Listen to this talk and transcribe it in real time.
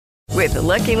With the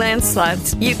Lucky Land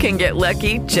Slots, you can get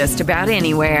lucky just about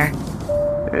anywhere.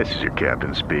 This is your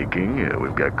captain speaking.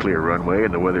 We've got clear runway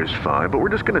and the weather's fine, but we're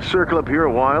just going to circle up here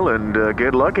a while and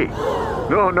get lucky.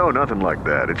 No, nothing like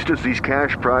that. It's just these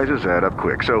cash prizes add up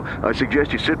quick. So I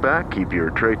suggest you sit back, keep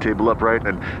your tray table upright,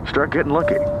 and start getting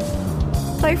lucky.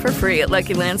 Play for free at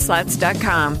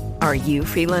LuckyLandSlots.com. Are you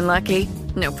feeling lucky?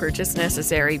 No purchase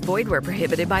necessary. Void where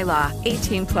prohibited by law.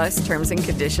 18 plus terms and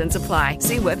conditions apply.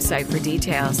 See website for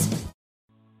details.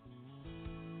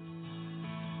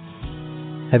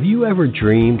 Have you ever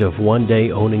dreamed of one day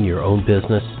owning your own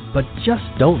business, but just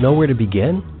don't know where to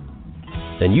begin?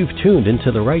 Then you've tuned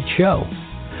into the right show.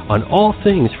 On All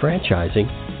Things Franchising,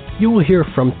 you will hear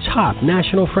from top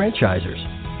national franchisers,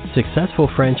 successful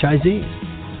franchisees,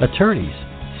 attorneys,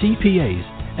 CPAs,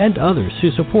 and others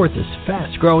who support this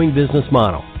fast-growing business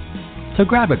model. So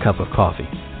grab a cup of coffee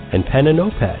and pen and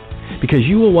notepad, because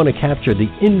you will want to capture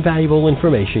the invaluable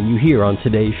information you hear on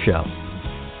today's show.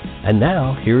 And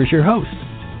now, here is your host,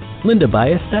 Linda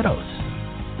Ballesteros.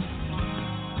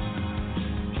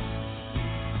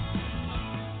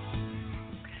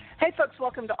 Hey folks,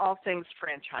 welcome to All Things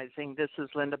Franchising. This is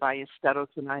Linda Ballesteros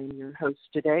and I am your host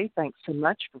today. Thanks so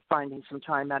much for finding some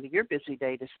time out of your busy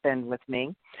day to spend with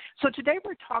me. So today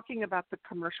we're talking about the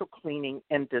commercial cleaning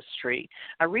industry.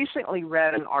 I recently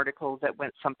read an article that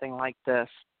went something like this.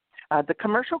 The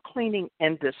commercial cleaning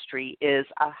industry is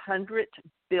a $100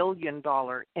 billion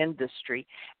industry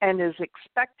and is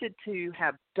expected to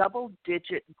have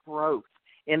double-digit growth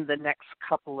in the next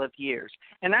couple of years.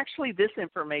 And actually, this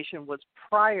information was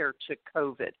prior to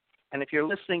COVID. And if you're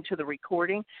listening to the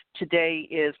recording, today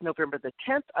is November the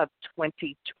 10th of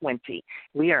 2020.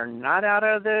 We are not out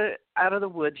of the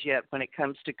woods yet when it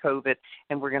comes to COVID,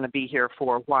 and we're going to be here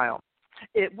for a while.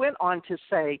 It went on to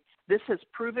say, this has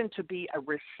proven to be a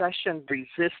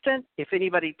recession-resistant. If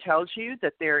anybody tells you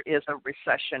that there is a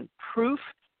recession-proof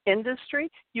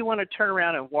industry, you want to turn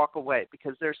around and walk away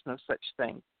because there's no such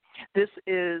thing. This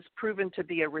is proven to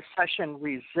be a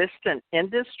recession-resistant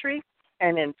industry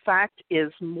and, in fact,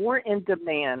 is more in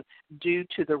demand due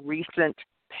to the recent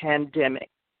pandemic.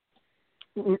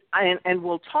 And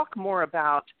we'll talk more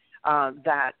about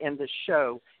that in the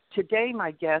show. Today,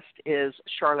 my guest is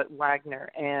Charlotte Wagner,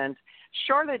 and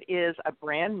Charlotte is a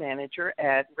brand manager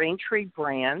at Raintree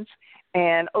Brands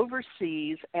and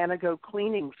oversees Anago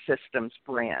Cleaning Systems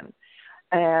brand,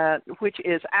 which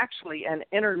is actually an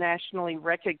internationally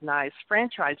recognized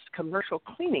franchised commercial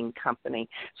cleaning company.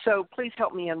 So please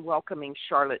help me in welcoming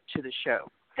Charlotte to the show.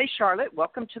 Hey, Charlotte,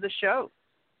 welcome to the show.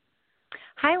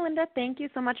 Hi, Linda. Thank you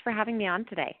so much for having me on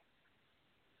today.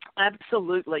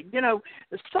 Absolutely. You know,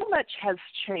 so much has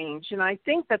changed, and I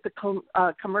think that the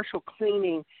commercial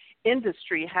cleaning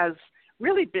industry has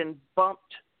really been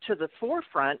bumped to the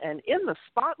forefront and in the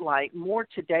spotlight more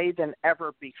today than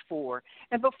ever before.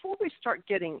 And before we start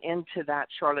getting into that,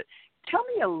 Charlotte, tell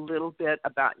me a little bit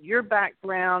about your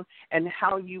background and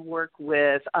how you work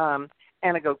with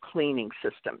Anago Cleaning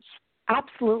Systems.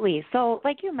 Absolutely. So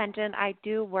like you mentioned, I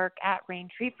do work at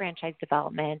Raintree Franchise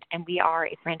Development, and we are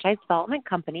a franchise development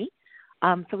company.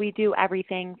 So we do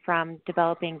everything from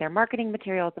developing their marketing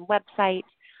materials and websites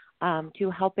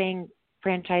to helping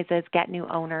franchises get new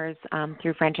owners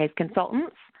through franchise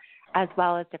consultants, as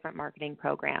well as different marketing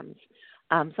programs.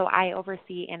 So I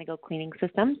oversee Anago Cleaning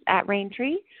Systems at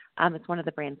Raintree. It's one of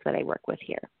the brands that I work with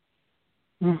here.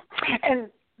 And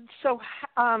so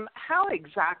how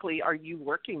exactly are you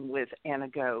working with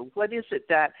Anago? What is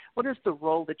the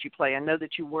role that you play? I know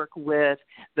that you work with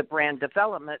the brand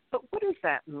development, but what does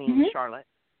that mean, Charlotte?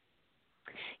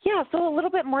 Yeah, so a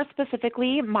little bit more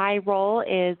specifically, my role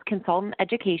is consultant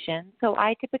education. So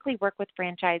I typically work with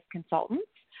franchise consultants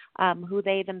who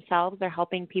they themselves are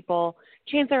helping people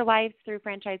change their lives through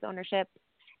franchise ownership,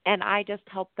 and I just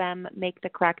help them make the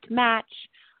correct match,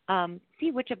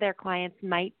 see which of their clients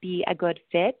might be a good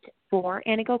fit for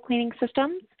Anago Cleaning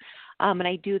Systems. And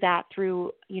I do that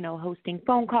through, hosting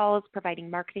phone calls, providing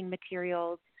marketing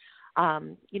materials,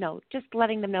 just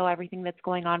letting them know everything that's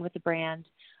going on with the brand,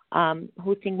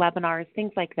 hosting webinars,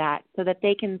 things like that, so that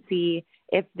they can see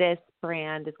if this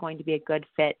brand is going to be a good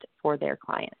fit for their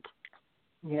client.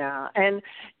 Yeah, and,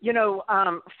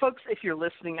 folks, if you're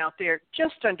listening out there,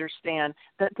 just understand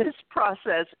that this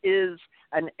process is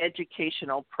an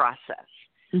educational process.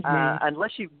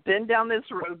 Unless you've been down this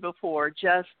road before,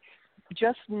 just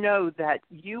know that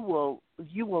you will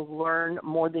learn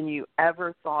more than you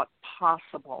ever thought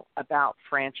possible about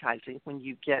franchising when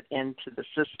you get into the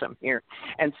system here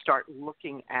and start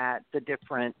looking at the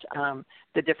different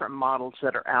models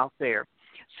that are out there.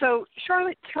 So,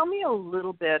 Charlotte, tell me a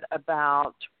little bit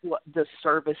about what the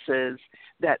services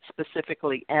that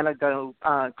specifically Anago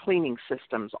Cleaning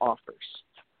Systems offers.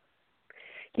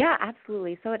 Yeah,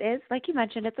 absolutely. So it is, like you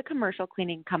mentioned, it's a commercial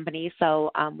cleaning company. So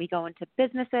we go into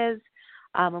businesses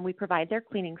and we provide their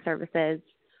cleaning services.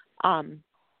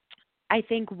 I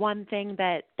think one thing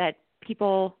that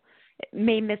people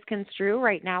may misconstrue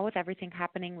right now with everything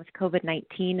happening with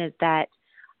COVID-19 is that,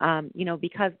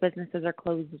 because businesses are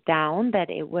closed down, that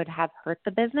it would have hurt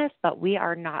the business, but we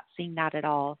are not seeing that at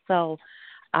all. So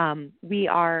we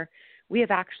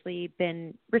have actually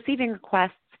been receiving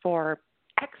requests for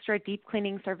extra deep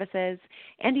cleaning services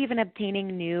and even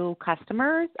obtaining new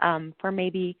customers for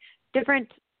maybe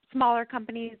different smaller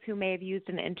companies who may have used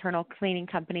an internal cleaning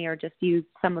company or just used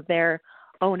some of their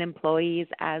own employees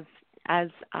as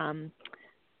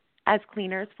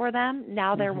cleaners for them.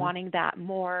 Now they're wanting that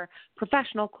more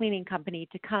professional cleaning company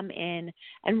to come in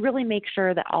and really make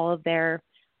sure that all of their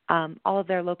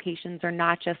locations are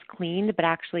not just cleaned, but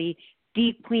actually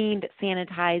deep cleaned,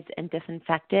 sanitized, and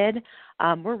disinfected.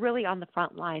 We're really on the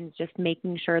front lines, just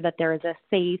making sure that there is a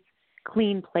safe,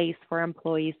 clean place for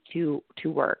employees to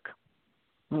work.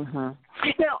 Now,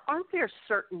 aren't there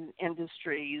certain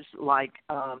industries like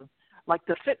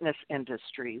the fitness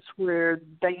industries where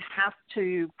they have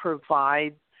to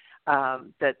provide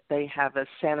that they have a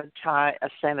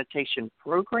sanitation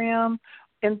program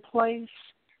in place?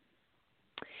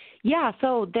 Yeah,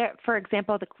 so there, for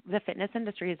example, the fitness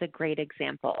industry is a great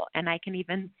example, and I can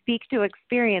even speak to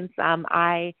experience.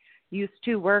 I used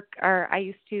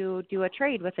to do a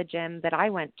trade with a gym that I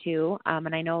went to,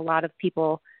 and I know a lot of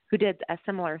people who did a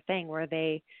similar thing where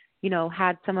they,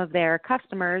 had some of their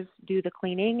customers do the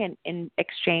cleaning and in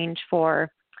exchange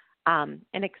for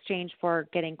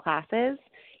getting classes.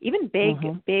 Even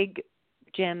big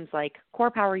gyms like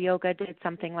Core Power Yoga did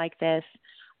something like this.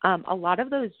 A lot of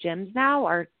those gyms now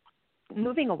are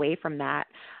moving away from that.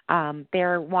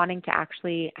 They're wanting to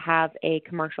actually have a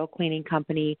commercial cleaning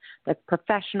company that's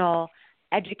professional,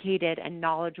 educated, and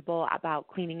knowledgeable about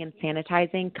cleaning and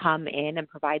sanitizing come in and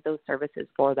provide those services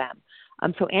for them.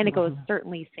 So Anago is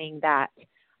certainly seeing that,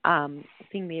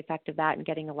 seeing the effect of that and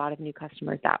getting a lot of new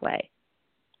customers that way.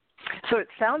 So it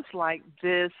sounds like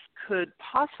the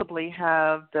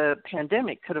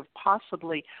pandemic could have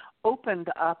possibly opened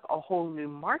up a whole new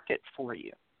market for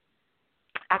you.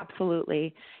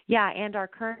 Absolutely. Yeah, and our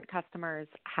current customers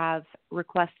have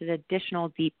requested additional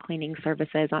deep cleaning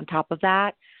services on top of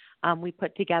that. We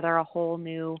put together a whole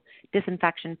new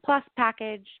Disinfection Plus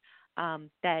package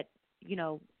that,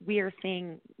 we are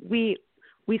seeing. We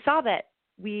saw that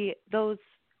those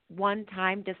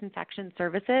one-time disinfection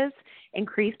services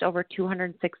increased over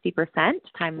 260%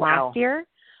 last year.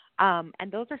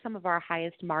 And those are some of our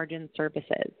highest margin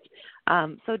services.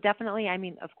 So definitely,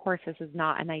 of course, this is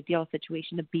not an ideal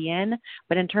situation to be in,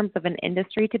 but in terms of an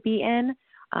industry to be in,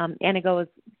 Anago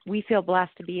we feel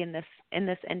blessed to be in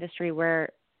this industry where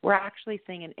we're actually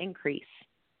seeing an increase.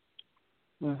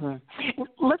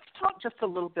 Let's talk just a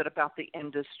little bit about the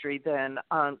industry then,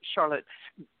 Charlotte.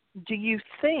 Do you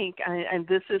think, and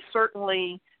this is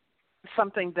certainly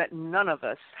something that none of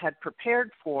us had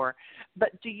prepared for, but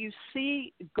do you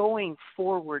see going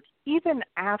forward, even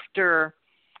after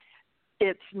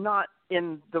it's not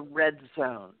in the red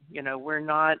zone, we're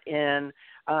not in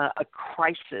a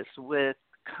crisis with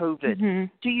COVID,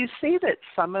 do you see that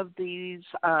some of these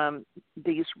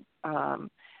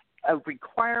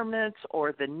requirements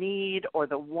or the need or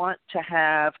the want to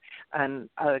have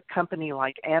a company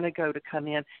like Anago to come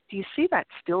in, do you see that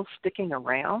still sticking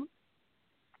around?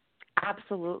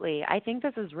 Absolutely. I think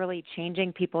this is really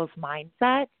changing people's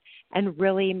mindset and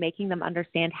really making them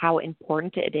understand how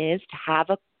important it is to have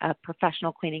a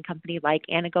professional cleaning company like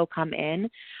Anago come in.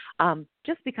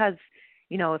 Just because,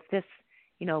 if this,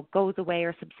 goes away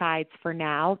or subsides for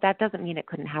now, that doesn't mean it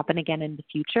couldn't happen again in the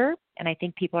future. And I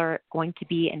think people are going to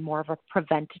be in more of a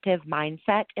preventative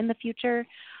mindset in the future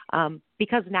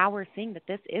because now we're seeing that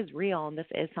this is real and this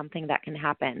is something that can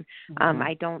happen.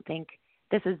 I don't think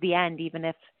this is the end, even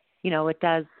if, it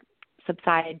does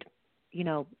subside,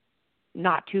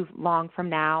 not too long from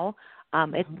now.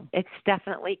 It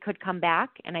definitely could come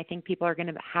back, and I think people are going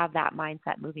to have that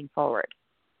mindset moving forward.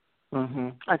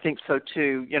 I think so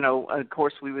too. Of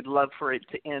course, we would love for it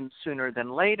to end sooner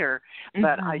than later,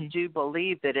 but I do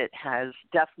believe that it has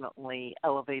definitely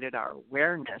elevated our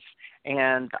awareness.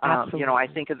 And, I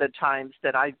think of the times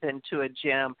that I've been to a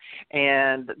gym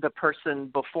and the person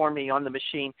before me on the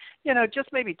machine, just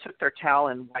maybe took their towel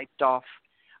and wiped off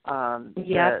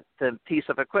the piece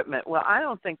of equipment. Well, I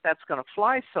don't think that's going to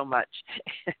fly so much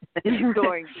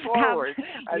going forward.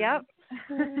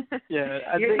 Yeah,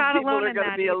 I You're think not people alone are in going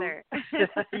to that be either.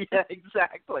 Yeah,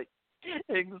 exactly.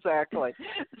 Exactly.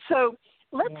 So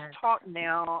let's Yeah. talk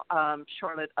now,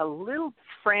 Charlotte, a little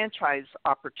franchise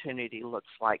opportunity looks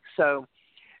like. So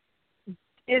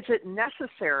is it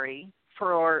necessary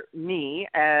for me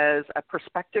as a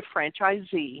prospective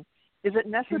franchisee, is it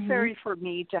necessary for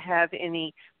me to have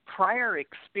any prior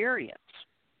experience?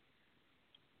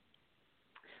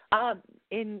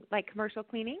 In like commercial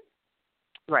cleaning?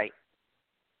 Right.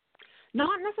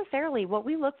 Not necessarily. What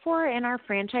we look for in our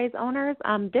franchise owners,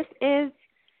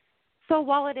 so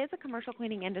while it is a commercial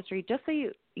cleaning industry, just so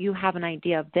you have an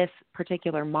idea of this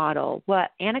particular model,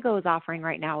 what Anago is offering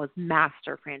right now is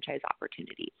master franchise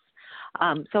opportunities.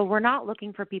 So we're not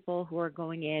looking for people who are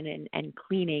going in and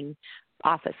cleaning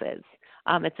offices.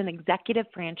 It's an executive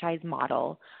franchise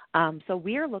model. So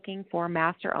we are looking for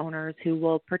master owners who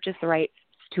will purchase the rights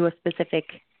to a specific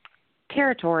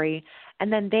territory,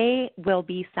 and then they will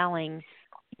be selling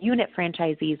unit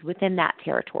franchisees within that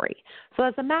territory. So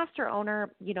as a master owner,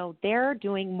 they're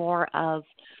doing more of,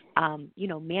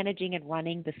 managing and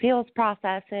running the sales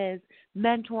processes,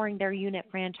 mentoring their unit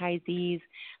franchisees,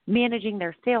 managing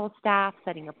their sales staff,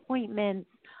 setting appointments,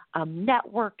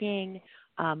 networking,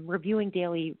 reviewing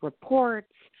daily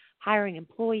reports, hiring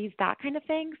employees, that kind of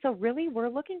thing. So really we're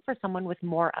looking for someone with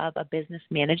more of a business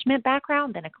management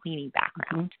background than a cleaning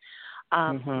background.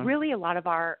 Really a lot of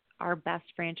our best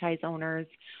franchise owners,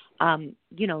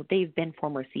 they've been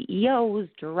former CEOs,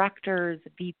 directors,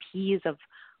 VPs of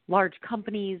large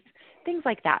companies, things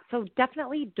like that. So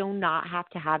definitely do not have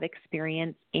to have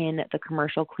experience in the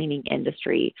commercial cleaning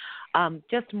industry,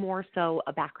 just more so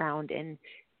a background in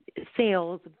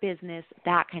sales, business,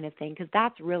 that kind of thing, because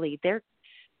that's really, they're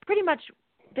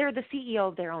the CEO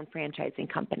of their own franchising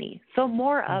company. So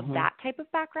more of that type of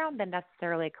background than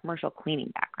necessarily a commercial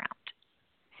cleaning background.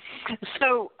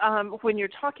 So when you're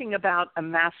talking about a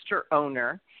master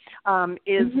owner,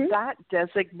 is that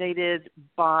designated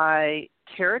by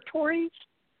territories?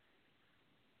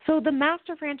 So the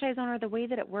master franchise owner, the way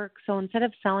that it works, so instead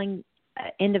of selling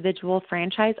individual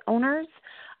franchise owners,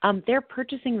 they're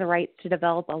purchasing the rights to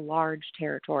develop a large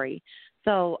territory.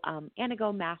 So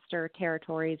Anago master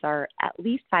territories are at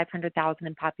least 500,000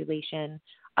 in population,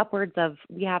 upwards of,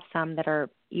 we have some that are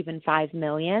even 5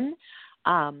 million.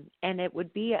 And it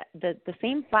would be the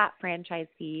same flat franchise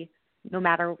fee no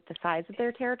matter the size of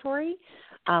their territory.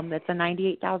 It's a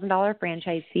 $98,000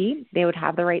 franchise fee. They would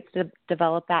have the rights to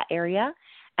develop that area.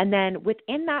 And then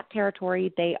within that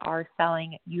territory, they are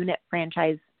selling unit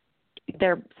franchisees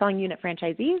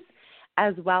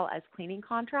as well as cleaning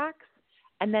contracts.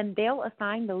 And then they'll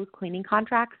assign those cleaning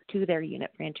contracts to their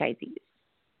unit franchisees.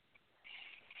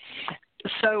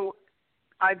 So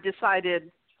I've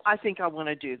decided I think I want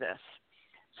to do this.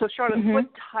 So Charlotte, what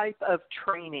type of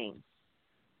training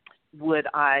would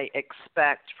I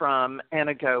expect from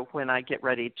Anago when I get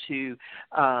ready to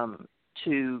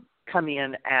come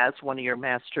in as one of your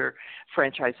master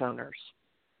franchise owners?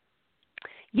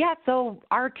 Yeah, so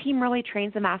our team really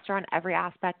trains the master on every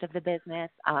aspect of the business,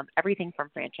 everything from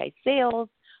franchise sales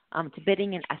to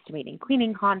bidding and estimating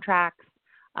cleaning contracts,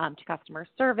 to customer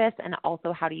service, and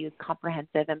also how to use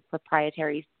comprehensive and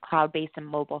proprietary cloud-based and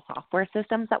mobile software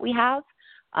systems that we have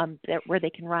where they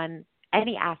can run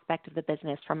any aspect of the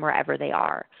business from wherever they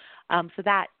are. So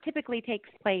that typically takes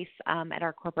place at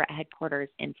our corporate headquarters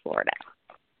in Florida.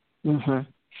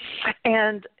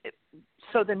 And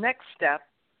so the next step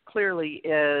clearly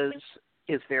is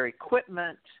there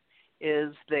equipment?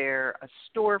 Is there a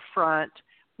storefront?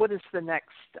 What is the next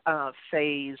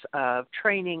phase of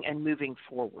training and moving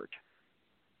forward?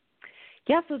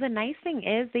 Yeah, so the nice thing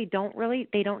is they don't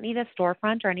need a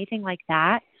storefront or anything like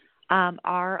that.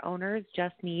 Our owners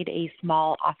just need a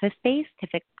small office space,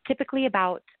 typically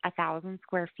about 1,000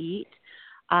 square feet.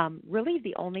 Really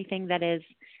the only thing that is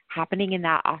happening in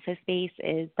that office space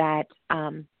is that,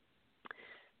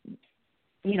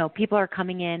 people are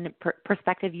coming in,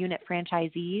 prospective unit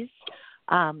franchisees,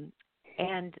 and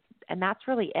that's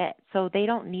really it. So they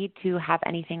don't need to have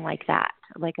anything like that,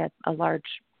 like a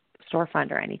large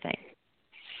storefront or anything.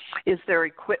 Is there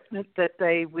equipment that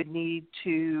they would need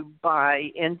to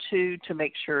buy into to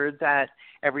make sure that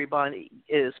everybody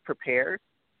is prepared?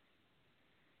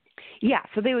 Yeah,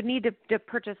 so they would need to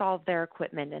purchase all of their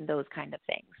equipment and those kind of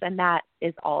things, and that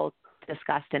is all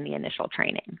discussed in the initial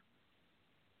training.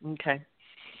 Okay.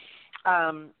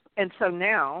 And so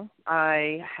now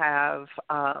I have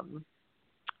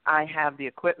the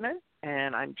equipment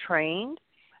and I'm trained.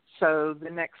 So the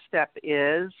next step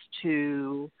is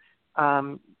to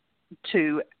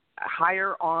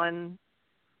hire on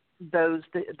those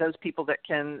people that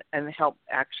can and help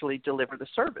actually deliver the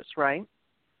service, right?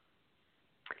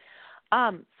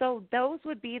 So those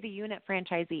would be the unit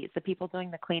franchisees, the people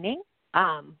doing the cleaning.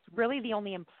 Really the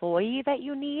only employee that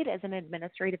you need is an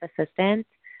administrative assistant.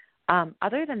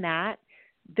 Other than that,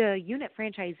 the unit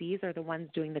franchisees are the ones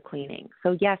doing the cleaning.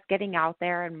 So yes, getting out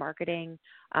there and marketing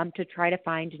to try to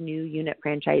find new unit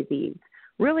franchisees.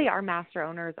 Really, our master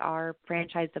owners are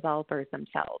franchise developers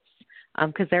themselves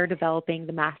because they're developing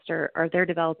they're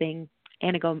developing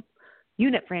Anago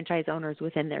unit franchise owners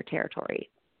within their territory.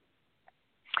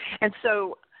 And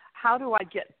so how do I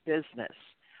get business?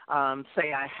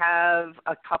 Say I have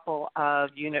a couple of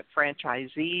unit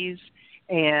franchisees,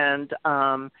 and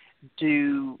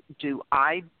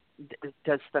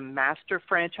does the master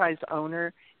franchise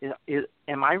owner,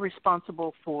 am I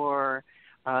responsible for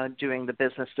doing the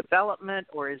business development,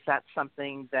 or is that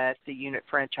something that the unit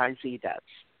franchisee does?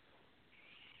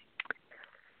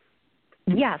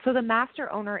 Yeah, so the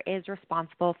master owner is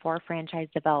responsible for franchise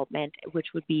development,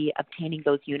 which would be obtaining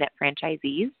those unit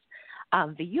franchisees.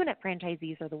 The unit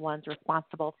franchisees are the ones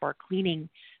responsible for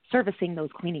servicing those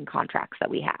cleaning contracts that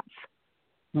we have.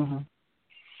 Mm-hmm.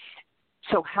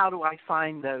 So how do I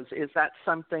find those? Is that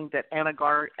something that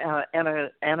Anago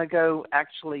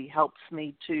actually helps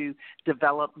me to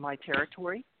develop my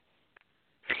territory?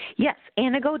 Yes,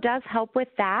 Anago does help with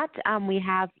that. We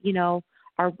have,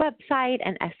 our website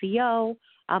and SEO,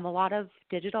 a lot of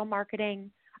digital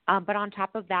marketing. But on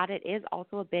top of that, it is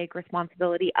also a big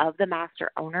responsibility of the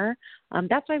master owner.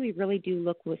 That's why we really do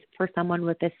look for someone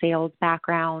with a sales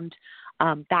background,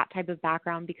 that type of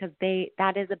background, because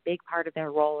that is a big part of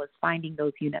their role is finding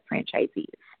those unit franchisees.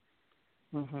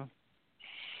 Mm-hmm.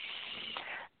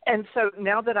 And so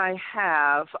now that I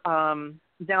have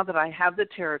the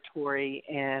territory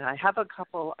and I have a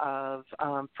couple of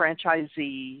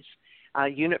franchisees,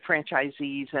 unit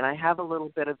franchisees, and I have a little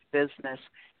bit of business,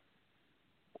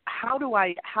 how do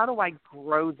I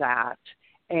grow that,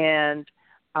 and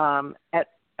at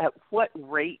what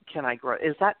rate can I grow?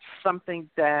 Is that something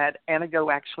that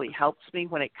Anago actually helps me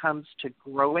when it comes to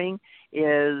growing?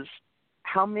 Is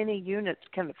how many units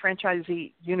unit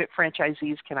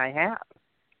franchisees can I have?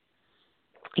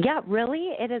 Yeah,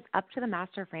 really, it is up to the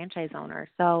master franchise owner.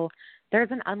 So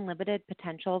there's an unlimited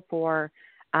potential for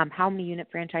how many unit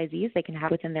franchisees they can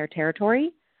have within their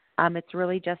territory. It's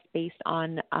really just based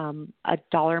on a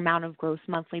dollar amount of gross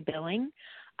monthly billing.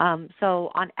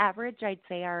 So on average, I'd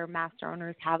say our master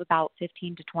owners have about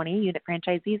 15 to 20 unit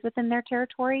franchisees within their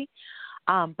territory,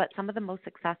 but some of the most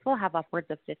successful have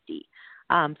upwards of 50.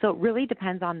 So it really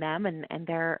depends on them and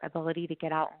their ability to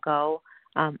get out and go.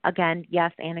 Again,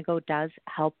 yes, Anago does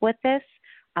help with this,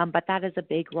 but that is a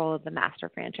big role of the master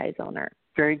franchise owner.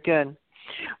 Very good.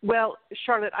 Well,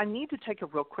 Charlotte, I need to take a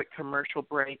real quick commercial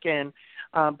break, but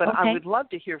okay. I would love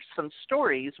to hear some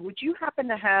stories. Would you happen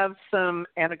to have some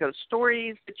Anago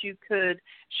stories that you could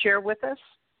share with us?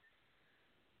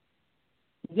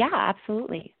 Yeah,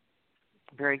 absolutely.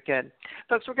 Very good.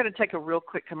 Folks, we're going to take a real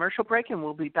quick commercial break, and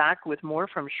we'll be back with more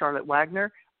from Charlotte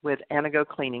Wagner with Anago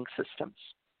Cleaning Systems.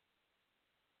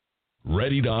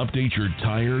 Ready to update your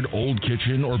tired old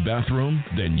kitchen or bathroom?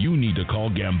 Then you need to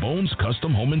call Gambone's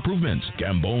Custom Home Improvements.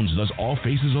 Gambone's does all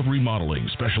phases of remodeling,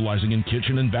 specializing in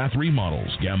kitchen and bath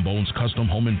remodels. Gambone's Custom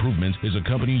Home Improvements is a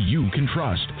company you can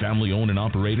trust. Family owned and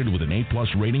operated with an A+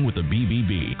 rating with the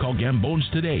BBB. Call Gambone's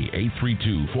today,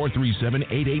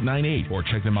 832-437-8898, or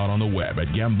check them out on the web at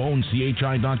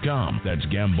GamboneCHI.com. That's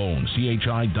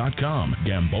GamboneCHI.com.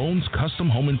 Gambone's Custom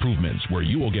Home Improvements, where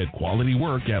you will get quality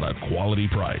work at a quality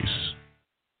price.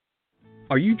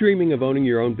 Are you dreaming of owning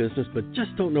your own business but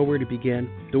just don't know where to begin?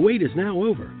 The wait is now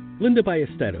over. Linda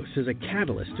Ballesteros is a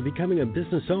catalyst to becoming a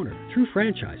business owner through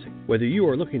franchising. Whether you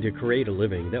are looking to create a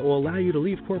living that will allow you to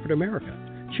leave corporate America,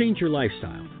 change your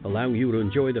lifestyle, allowing you to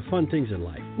enjoy the fun things in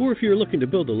life, or if you're looking to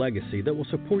build a legacy that will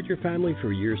support your family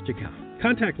for years to come,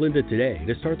 contact Linda today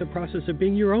to start the process of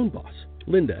being your own boss.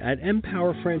 Linda at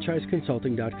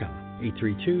MpowerFranchiseConsulting.com,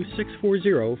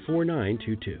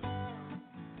 832-640-4922.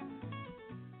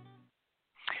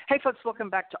 Hey, folks, welcome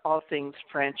back to All Things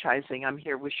Franchising. I'm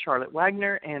here with Charlotte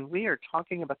Wagner, and we are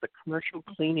talking about the commercial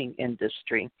cleaning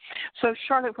industry. So,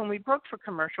 Charlotte, when we broke for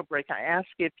commercial break, I asked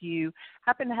if you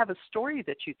happen to have a story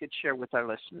that you could share with our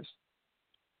listeners.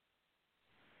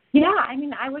 Yeah,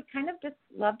 I would kind of just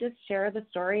love to share the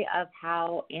story of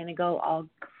how Anago all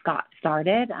got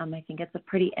started. I think it's a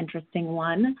pretty interesting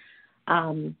one.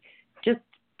 Just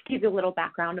to give you a little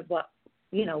background of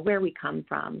where we come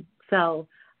from. So,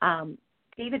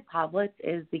 David Pavlitz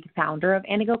is the founder of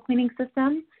Anago Cleaning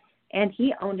Systems, and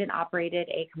he owned and operated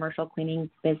a commercial cleaning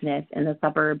business in the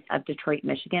suburbs of Detroit,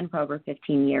 Michigan for over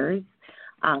 15 years.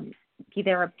 He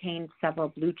there obtained several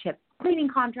blue-chip cleaning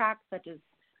contracts, such as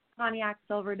Pontiac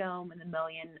Silverdome and the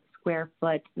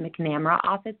million-square-foot McNamara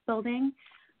office building.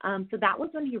 So that was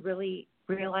when he really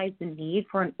realized the need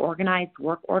for an organized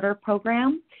work order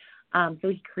program. So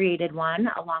he created one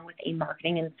along with a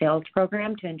marketing and sales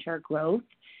program to ensure growth.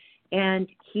 And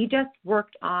he just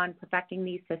worked on perfecting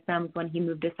these systems when he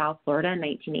moved to South Florida in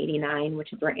 1989,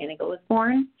 which is where Anago was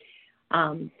born.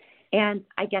 And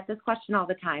I get this question all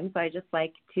the time, so I just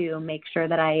like to make sure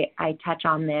that I touch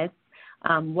on this,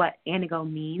 what Anago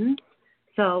means.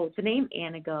 So the name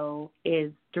Anago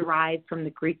is derived from the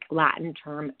Greek Latin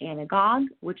term anagogue,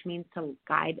 which means to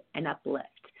guide and uplift.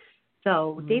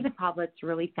 So David Pavlitz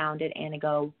really founded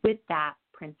Anago with that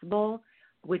principle,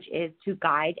 which is to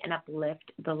guide and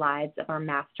uplift the lives of our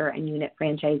master and unit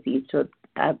franchisees to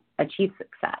achieve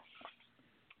success.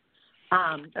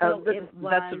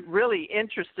 That's really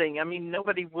interesting. I mean,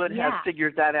 nobody would have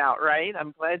figured that out, right?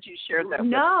 I'm glad you shared that.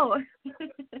 No.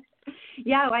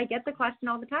 Yeah, I get the question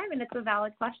all the time, and it's a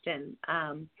valid question.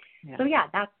 So,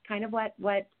 that's kind of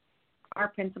what our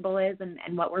principle is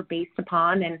and what we're based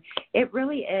upon. And it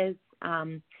really is,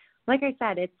 like I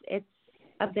said, it's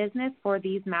a business for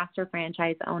these master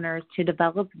franchise owners to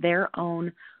develop their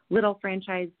own little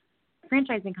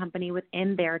franchising company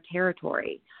within their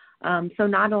territory. So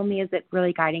not only is it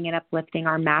really guiding and uplifting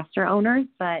our master owners,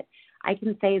 but I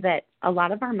can say that a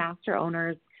lot of our master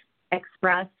owners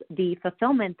express the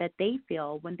fulfillment that they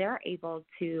feel when they're able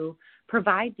to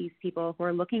provide these people who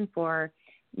are looking for,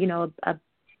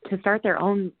 to start their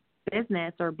own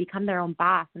business or become their own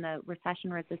boss in a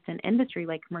recession-resistant industry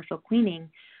like commercial cleaning.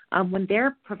 When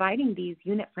they're providing these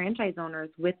unit franchise owners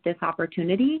with this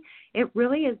opportunity, it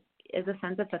really is a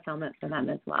sense of fulfillment for them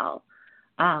as well.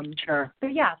 Sure.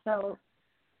 So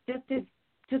just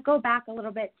to go back a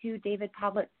little bit to David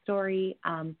Pavlitz's story,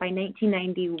 by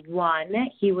 1991,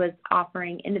 he was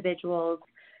offering individuals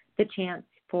the chance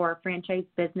for franchise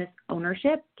business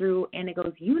ownership through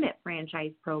Anago's unit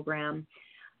franchise program.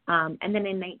 And then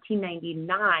in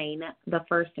 1999, the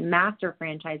first master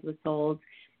franchise was sold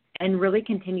and really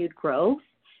continued growth.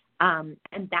 And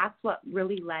that's what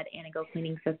really led Anago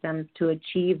Cleaning Systems to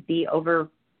achieve the over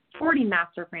 40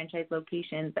 master franchise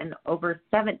locations and over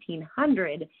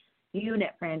 1,700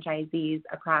 unit franchisees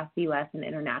across the U.S. and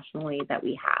internationally that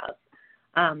we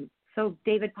have. So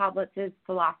David Pavlitz's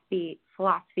philosophy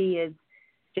is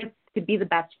just to be the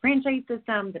best franchise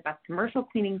system, the best commercial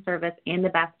cleaning service, and the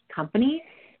best company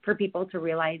for people to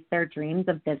realize their dreams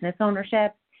of business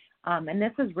ownership. And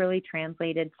this has really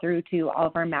translated through to all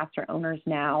of our master owners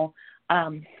now.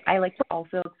 I like to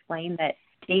also explain that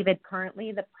David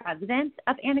currently the president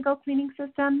of Anago Cleaning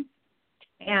Systems,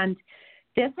 and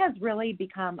this has really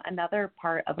become another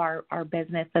part of our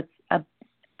business that's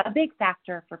a big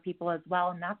factor for people as well,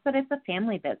 and that's that it's a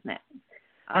family business.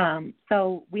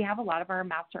 So we have a lot of our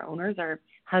master owners are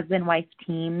husband-wife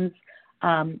teams.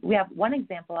 We have one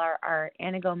example, our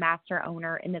Anago master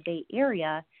owner in the Bay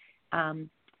Area.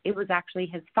 It was actually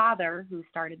his father who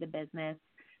started the business,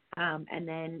 and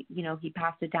then, he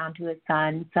passed it down to his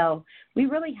son. So we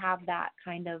really have that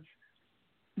kind of,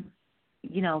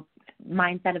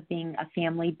 mindset of being a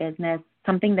family business,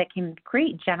 something that can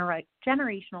create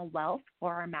generational wealth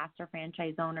for our master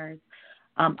franchise owners,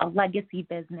 a legacy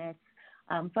business.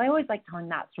 So I always like telling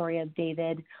that story of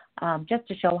David, just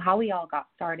to show how we all got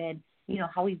started,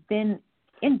 how we've been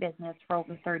in business for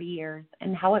over 30 years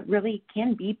and how it really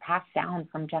can be passed down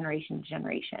from generation to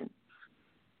generation.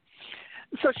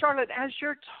 So, Charlotte, as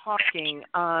you're talking,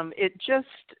 it just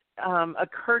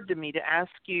occurred to me to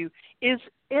ask you, is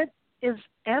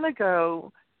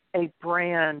Anago a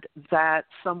brand that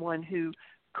someone who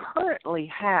currently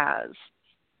has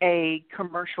a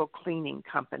commercial cleaning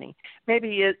company,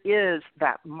 maybe it is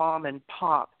that mom and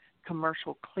pop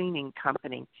commercial cleaning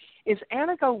company, is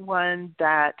Anago one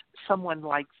that someone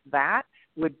like that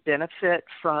would benefit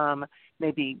from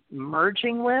maybe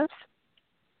merging with?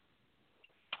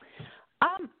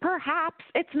 Perhaps.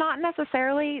 It's not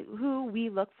necessarily who we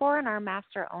look for in our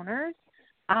master owners,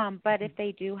 but if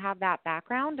they do have that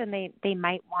background and they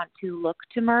might want to look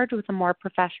to merge with a more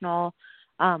professional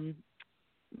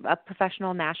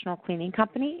national cleaning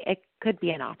company, it could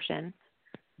be an option.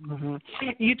 Mm-hmm.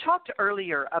 You talked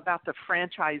earlier about the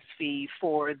franchise fee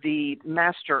for the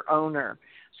master owner.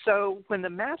 So when the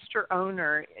master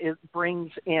owner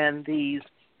brings in these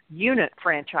unit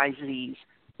franchisees,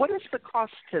 what is the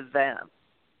cost to them?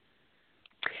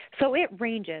 So it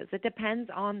ranges. It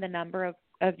depends on the number of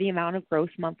the amount of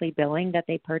gross monthly billing that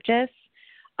they purchase.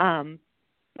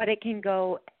 but it can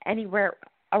go anywhere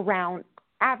around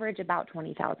average about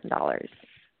 $20,000.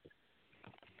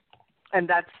 And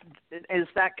is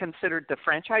that considered the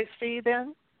franchise fee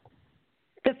then?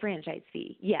 The franchise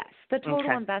fee, yes. The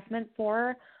total investment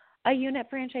for a unit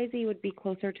franchisee would be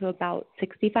closer to about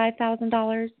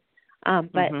 $65,000.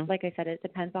 But like I said, it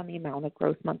depends on the amount of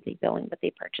gross monthly billing that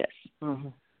they purchase. Mm-hmm.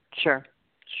 Sure.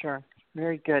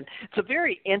 Very good. It's a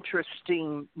very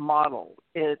interesting model.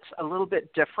 It's a little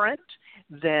bit different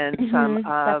than some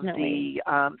of the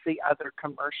other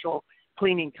commercial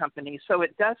cleaning companies. So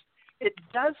it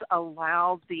does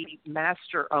allow the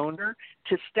master owner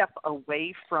to step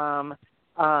away from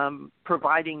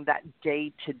providing that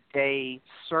day-to-day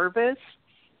service,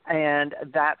 and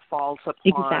that falls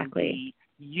upon the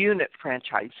unit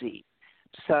franchisee.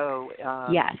 So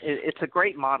it's a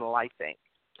great model, I think.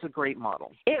 It's a great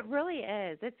model. It really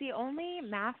is. It's the only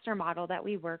master model that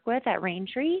we work with at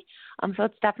Raintree. So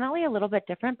it's definitely a little bit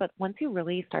different, but once you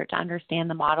really start to understand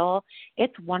the model,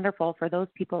 it's wonderful for those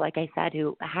people, like I said,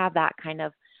 who have that kind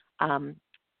of,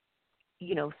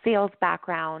 sales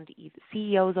background,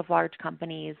 CEOs of large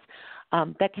companies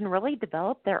that can really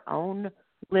develop their own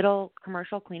little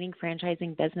commercial cleaning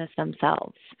franchising business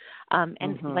themselves.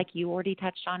 And like you already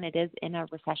touched on, it is in a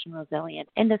recession resilient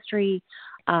industry.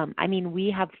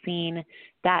 We have seen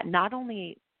that not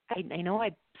only, I know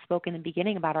I spoke in the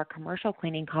beginning about our commercial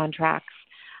cleaning contracts,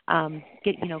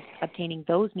 obtaining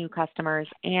those new customers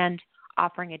and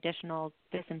offering additional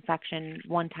disinfection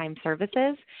one-time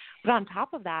services. But on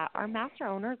top of that, our master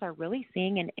owners are really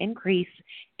seeing an increase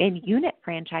in unit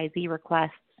franchisee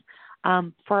requests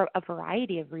for a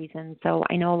variety of reasons. So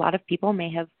I know a lot of people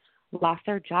may have lost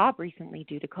their job recently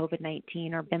due to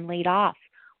COVID-19 or been laid off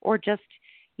or just,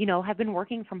 have been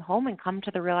working from home and come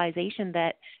to the realization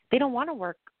that they don't want to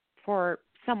work for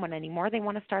someone anymore. They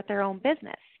want to start their own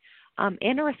business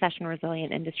in a recession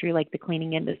resilient industry like the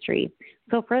cleaning industry.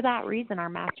 So for that reason, our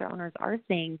master owners are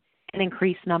seeing an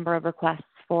increased number of requests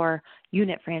for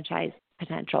unit franchise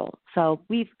potential. So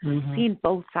we've seen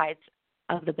both sides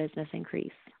of the business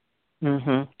increase.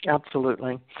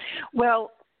 Absolutely.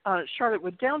 Well, Charlotte,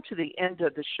 we're down to the end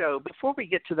of the show. Before we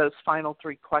get to those final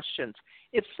three questions,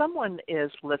 if someone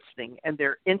is listening and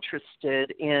they're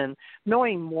interested in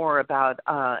knowing more about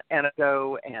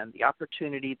Anago and the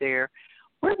opportunity there,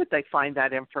 where would they find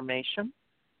that information?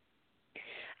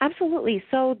 Absolutely.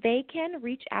 So they can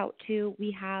reach out to,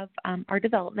 we have our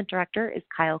development director is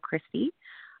Kyle Christie.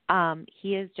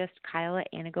 He is just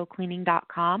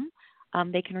Kyle@AnagoCleaning.com.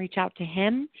 They can reach out to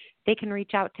him. They can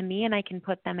reach out to me, and I can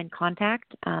put them in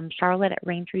contact,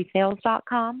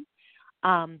 Charlotte@RaintreeSales.com.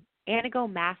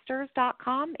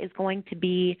 AnagoMasters.com is going to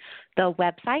be the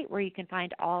website where you can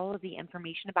find all of the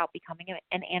information about becoming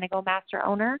an Anago Master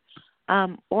owner.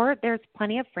 Or there's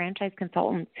plenty of franchise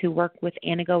consultants who work with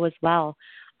Anago as well,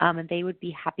 and they would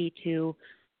be happy to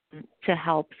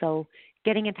help. So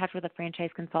getting in touch with a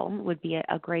franchise consultant would be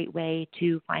a great way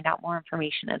to find out more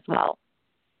information as well.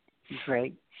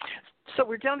 Great. So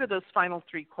we're down to those final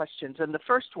three questions, and the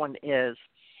first one is,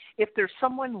 if there's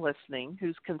someone listening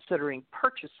who's considering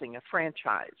purchasing a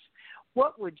franchise,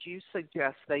 what would you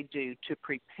suggest they do to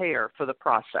prepare for the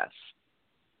process?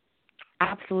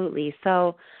 Absolutely.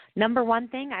 So number one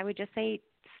thing, I would just say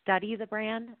study the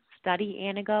brand, study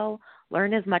Anago,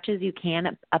 learn as much as you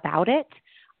can about it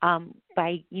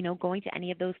by, going to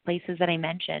any of those places that I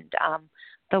mentioned,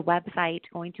 the website,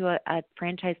 going to a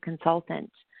franchise consultant.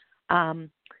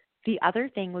 The other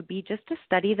thing would be just to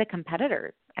study the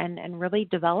competitors and really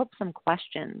develop some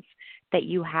questions that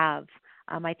you have.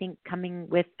 I think coming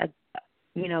with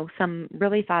some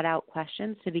really thought out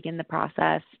questions to begin the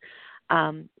process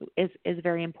is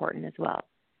very important as well.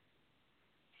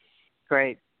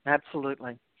 Great.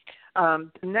 Absolutely. The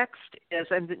next is,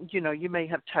 and you may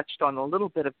have touched on a little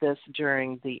bit of this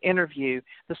during the interview.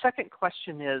 The second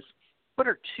question is, what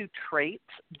are two traits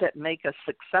that make a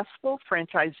successful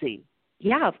franchisee?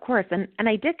 Yeah, of course. And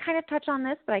I did kind of touch on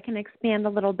this, but I can expand a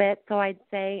little bit. So I'd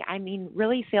say,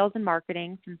 really sales and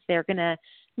marketing, since they're going to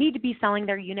need to be selling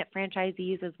their unit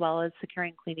franchisees as well as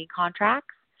securing cleaning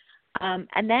contracts.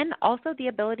 And then also the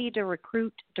ability to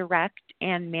recruit, direct,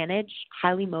 and manage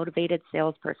highly motivated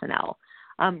sales personnel.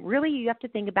 Really, you have to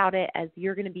think about it as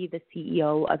you're going to be the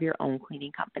CEO of your own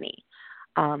cleaning company.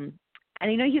 And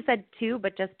I know you said two,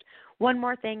 but just one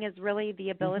more thing is really the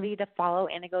ability to follow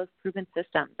Anago's proven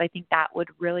systems. I think that would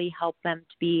really help them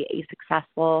to be a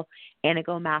successful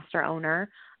Anago master owner.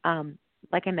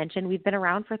 Like I mentioned, we've been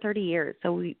around for 30 years,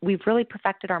 so we've really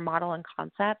perfected our model and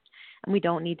concept, and we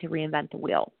don't need to reinvent the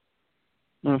wheel.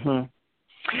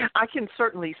 I can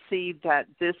certainly see that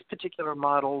this particular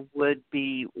model would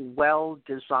be well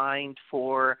designed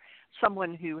for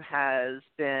someone who has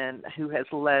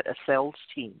led a sales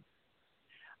team.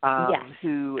 Yes,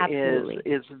 who absolutely.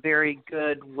 is very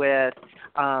good with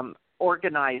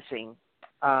organizing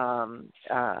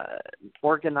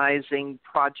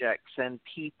projects and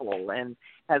people, and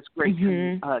has great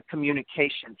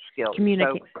communication skills.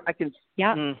 So I can.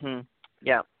 Yeah. Mm-hmm,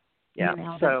 yeah.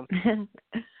 Yeah. So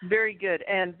very good.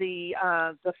 And the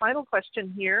final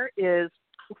question here is,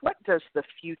 what does the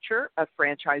future of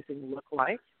franchising look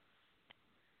like?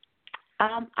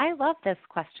 I love this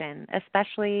question,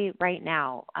 especially right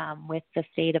now with the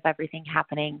state of everything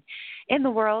happening in the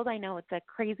world. I know it's a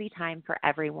crazy time for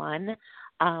everyone,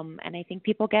 and I think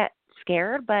people get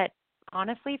scared, but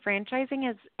honestly, franchising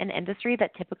is an industry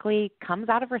that typically comes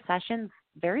out of recessions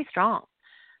very strong.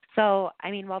 So,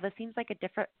 I mean, while this seems like a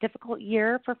difficult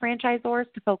year for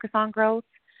franchisors to focus on growth,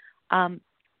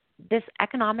 this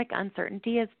economic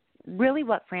uncertainty is really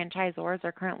what franchisors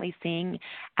are currently seeing.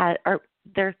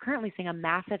 They're currently seeing a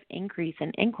massive increase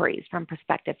in inquiries from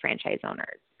prospective franchise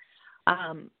owners.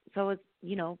 So,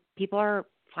 people are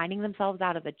finding themselves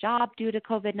out of a job due to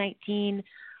COVID-19,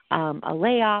 a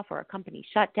layoff, or a company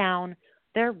shutdown.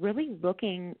 They're really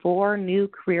looking for new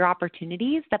career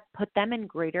opportunities that put them in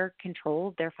greater control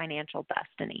of their financial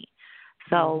destiny.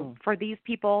 So for these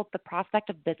people, the prospect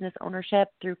of business ownership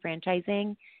through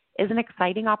franchising is an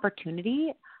exciting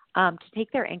opportunity to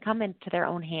take their income into their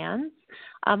own hands.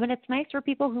 And it's nice for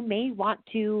people who may want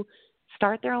to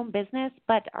start their own business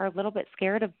but are a little bit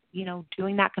scared of,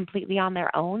 doing that completely on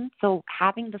their own. So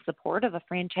having the support of a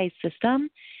franchise system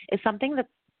is something that's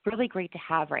really great to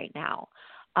have right now.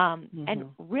 And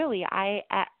really,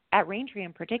 at Raintree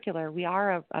in particular, we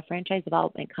are a franchise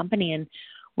development company, and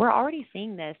we're already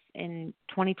seeing this in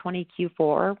 2020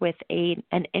 Q4 with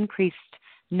an increased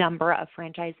number of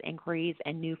franchise inquiries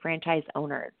and new franchise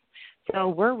owners. So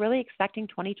we're really expecting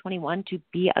 2021 to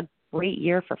be a great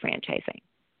year for franchising.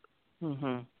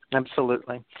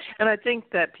 Absolutely. And I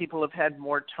think that people have had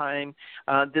more time.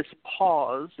 This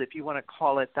pause, if you want to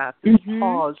call it that, this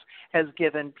pause has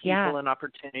given people an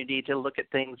opportunity to look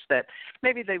at things that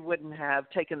maybe they wouldn't have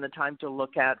taken the time to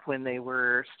look at when they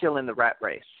were still in the rat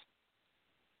race.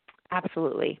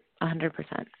 Absolutely,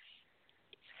 100%.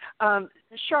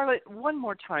 Charlotte, one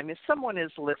more time, if someone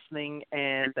is listening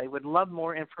and they would love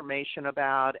more information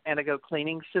about Anago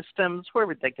Cleaning Systems, where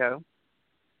would they go?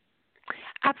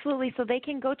 Absolutely. So they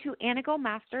can go to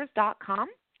anagomasters.com.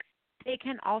 They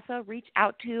can also reach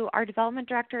out to our development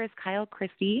director is Kyle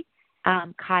Christie,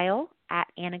 Kyle at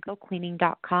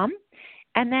anagocleaning.com.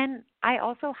 And then I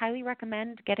also highly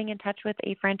recommend getting in touch with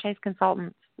a franchise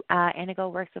consultant.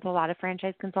 Anago works with a lot of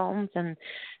franchise consultants, and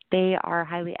they are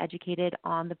highly educated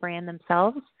on the brand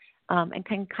themselves and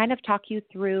can kind of talk you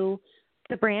through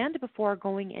the brand before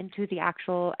going into the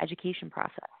actual education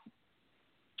process.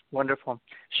 Wonderful.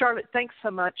 Charlotte, thanks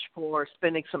so much for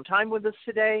spending some time with us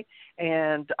today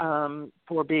and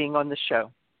for being on the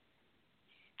show.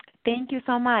 Thank you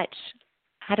so much.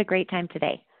 Had a great time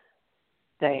today.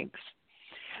 Thanks.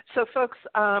 So, folks,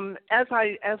 as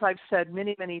I've said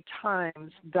many, many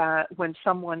times, that when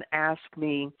someone asks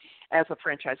me, as a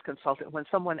franchise consultant, when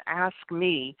someone asks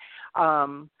me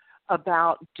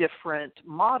about different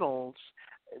models,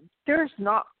 there's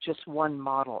not just one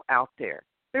model out there.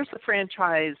 There's the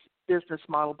franchise business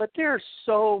model, but there are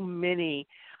so many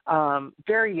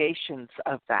variations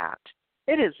of that.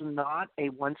 It is not a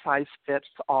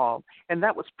one-size-fits-all, and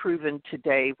that was proven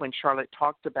today when Charlotte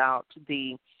talked about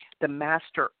the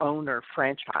master owner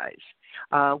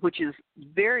franchise, which is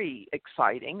very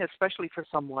exciting, especially for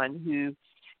someone who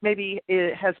maybe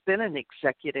has been an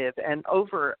executive and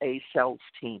over a sales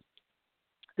team.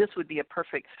 This would be a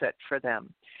perfect fit for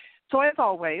them. So as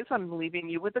always, I'm leaving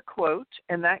you with a quote,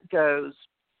 and that goes,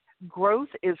 "Growth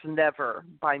is never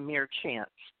by mere chance.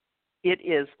 It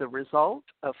is the result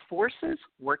of forces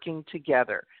working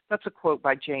together." That's a quote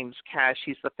by James Cash.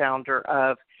 He's the founder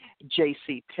of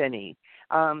JCPenney.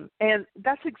 And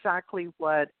that's exactly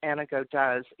what Anago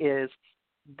does, is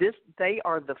they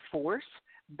are the force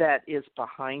that is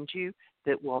behind you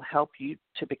that will help you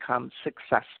to become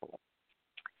successful.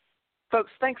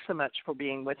 Folks, thanks so much for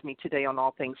being with me today on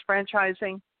All Things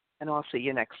Franchising, and I'll see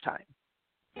you next time.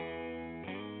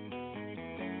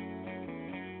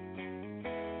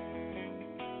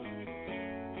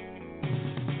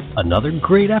 Another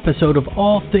great episode of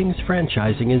All Things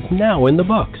Franchising is now in the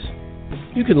books.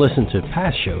 You can listen to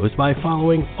past shows by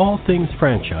following All Things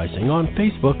Franchising on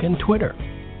Facebook and Twitter.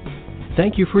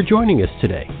 Thank you for joining us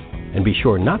today. And be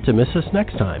sure not to miss us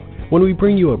next time when we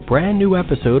bring you a brand new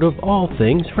episode of All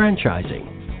Things Franchising.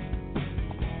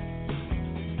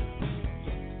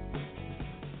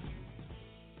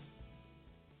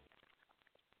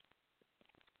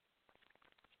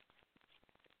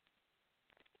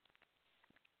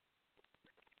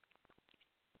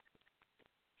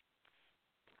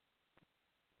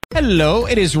 Hello,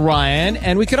 it is Ryan,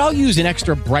 and we could all use an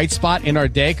extra bright spot in our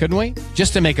day, couldn't we?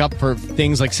 Just to make up for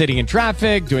things like sitting in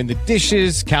traffic, doing the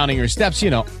dishes, counting your steps,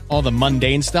 all the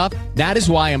mundane stuff. That is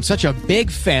why I'm such a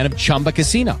big fan of Chumba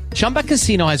Casino. Chumba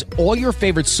Casino has all your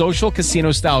favorite social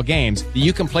casino-style games that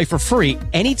you can play for free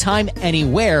anytime,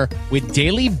 anywhere with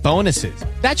daily bonuses.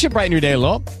 That should brighten your day a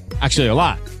little. Actually, a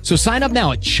lot. So sign up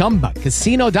now at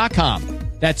ChumbaCasino.com.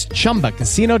 That's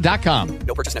ChumbaCasino.com.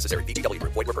 No purchase necessary. VGW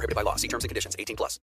Group. Void where prohibited by law. See terms and conditions. 18+.